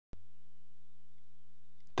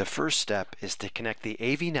The first step is to connect the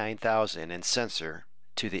AV9000 and sensor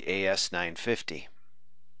to the AS950.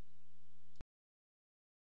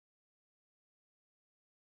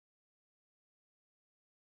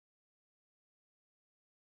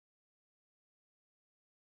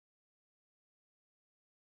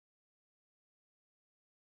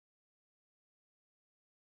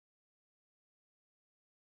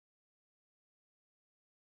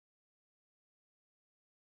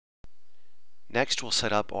 Next, we'll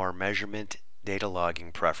set up our measurement data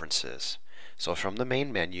logging preferences. So from the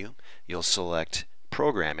main menu, you'll select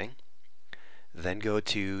Programming, then go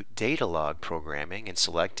to Data Log Programming and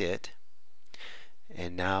select it.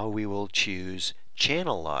 And now we will choose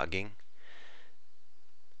Channel Logging,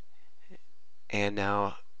 and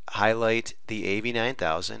now highlight the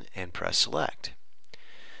AV9000 and press Select.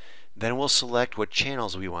 Then we'll select what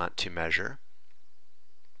channels we want to measure.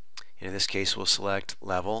 In this case, we'll select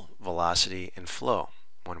level, velocity, and flow.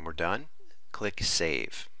 When we're done, click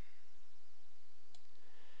Save.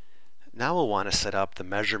 Now we'll want to set up the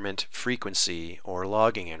measurement frequency or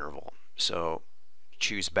logging interval. So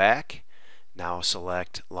choose Back, now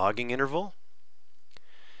select Logging Interval,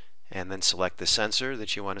 and then select the sensor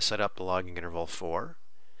that you want to set up the logging interval for.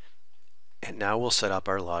 And now we'll set up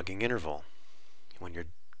our logging interval. When you're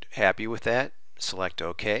happy with that, select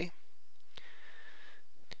OK.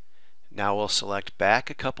 Now we'll select back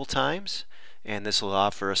a couple times, and this will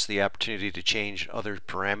offer us the opportunity to change other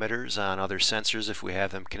parameters on other sensors if we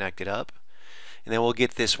have them connected up. And then we'll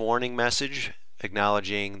get this warning message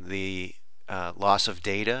acknowledging the loss of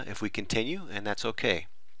data if we continue, and that's okay.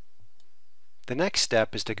 The next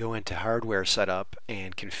step is to go into hardware setup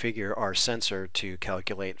and configure our sensor to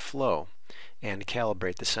calculate flow and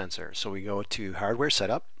calibrate the sensor. So we go to hardware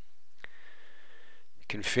setup,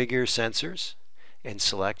 configure sensors, and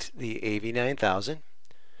select the AV9000.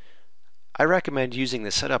 I recommend using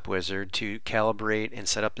the Setup Wizard to calibrate and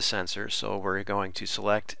set up the sensor, so we're going to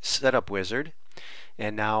select Setup Wizard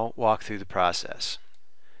and now walk through the process.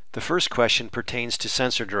 The first question pertains to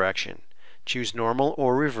sensor direction. Choose normal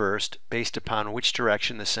or reversed based upon which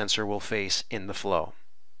direction the sensor will face in the flow.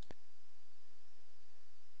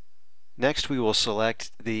 Next, we will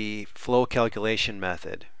select the flow calculation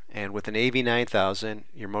method. And with an AV9000,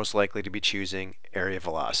 you're most likely to be choosing area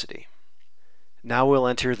velocity. Now we'll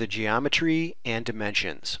enter the geometry and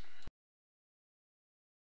dimensions.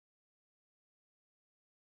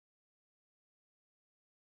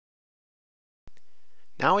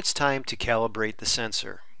 Now it's time to calibrate the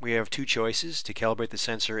sensor. We have two choices: to calibrate the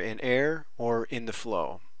sensor in air or in the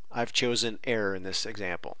flow. I've chosen air in this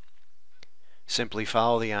example. Simply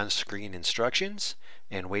follow the on-screen instructions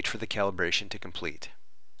and wait for the calibration to complete.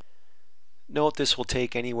 Note this will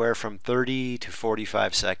take anywhere from 30 to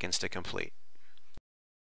 45 seconds to complete.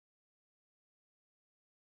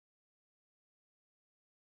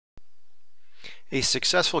 A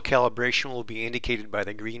successful calibration will be indicated by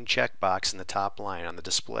the green checkbox in the top line on the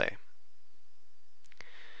display.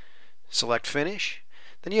 Select Finish,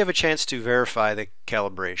 then you have a chance to verify the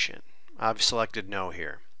calibration. I've selected No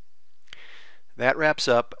here. That wraps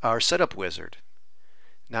up our Setup Wizard.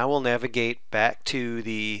 Now we'll navigate back to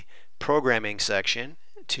the Programming section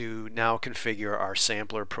to now configure our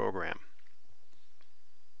sampler program.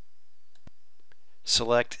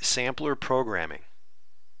 Select Sampler Programming.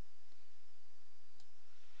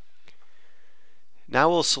 Now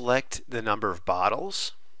we'll select the number of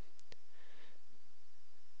bottles,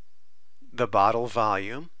 the bottle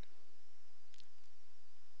volume,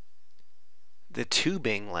 the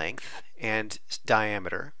tubing length and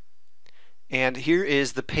diameter, and here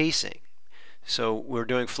is the pacing. So we're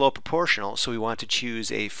doing flow proportional, so we want to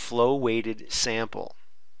choose a flow weighted sample.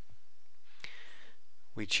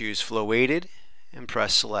 We choose flow weighted and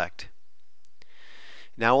press select.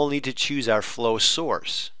 Now we'll need to choose our flow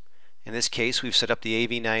source. In this case, we've set up the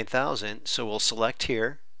AV9000, so we'll select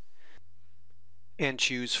here and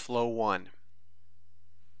choose flow 1.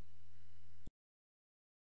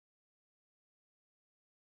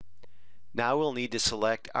 Now we'll need to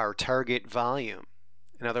select our target volume.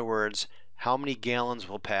 In other words, how many gallons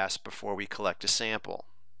will pass before we collect a sample.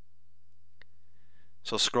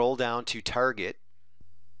 So scroll down to Target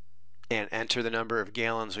and enter the number of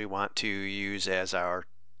gallons we want to use as our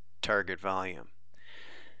target volume.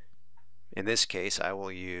 In this case, I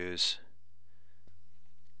will use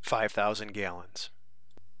 5,000 gallons.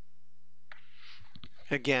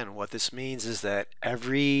 Again, what this means is that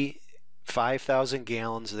every 5,000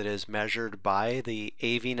 gallons that is measured by the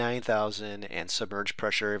AV9000 and submerged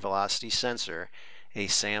pressure area velocity sensor, a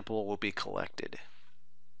sample will be collected.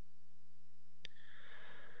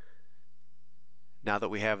 Now that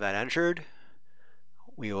we have that entered,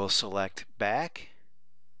 We will select back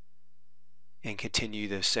and continue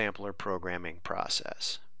the sampler programming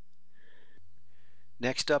process.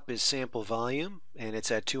 Next up is sample volume, and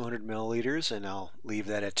it's at 200 milliliters, and I'll leave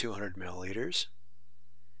that at 200 milliliters.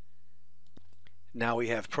 Now we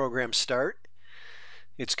have program start.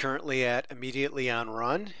 It's currently at immediately on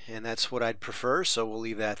run, and that's what I'd prefer, so we'll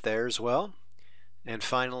leave that there as well. And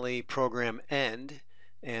finally, program end,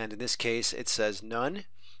 and in this case it says none,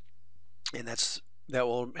 and that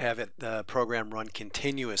will have the program run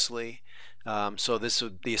continuously. So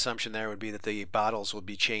the assumption there would be that the bottles will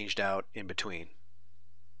be changed out in between.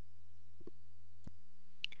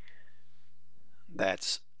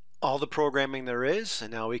 That's all the programming there is,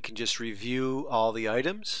 and now we can just review all the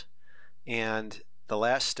items. And the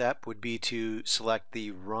last step would be to select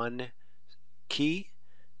the Run key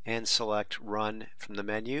and select Run from the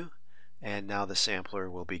menu, and now the sampler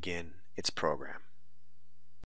will begin its program.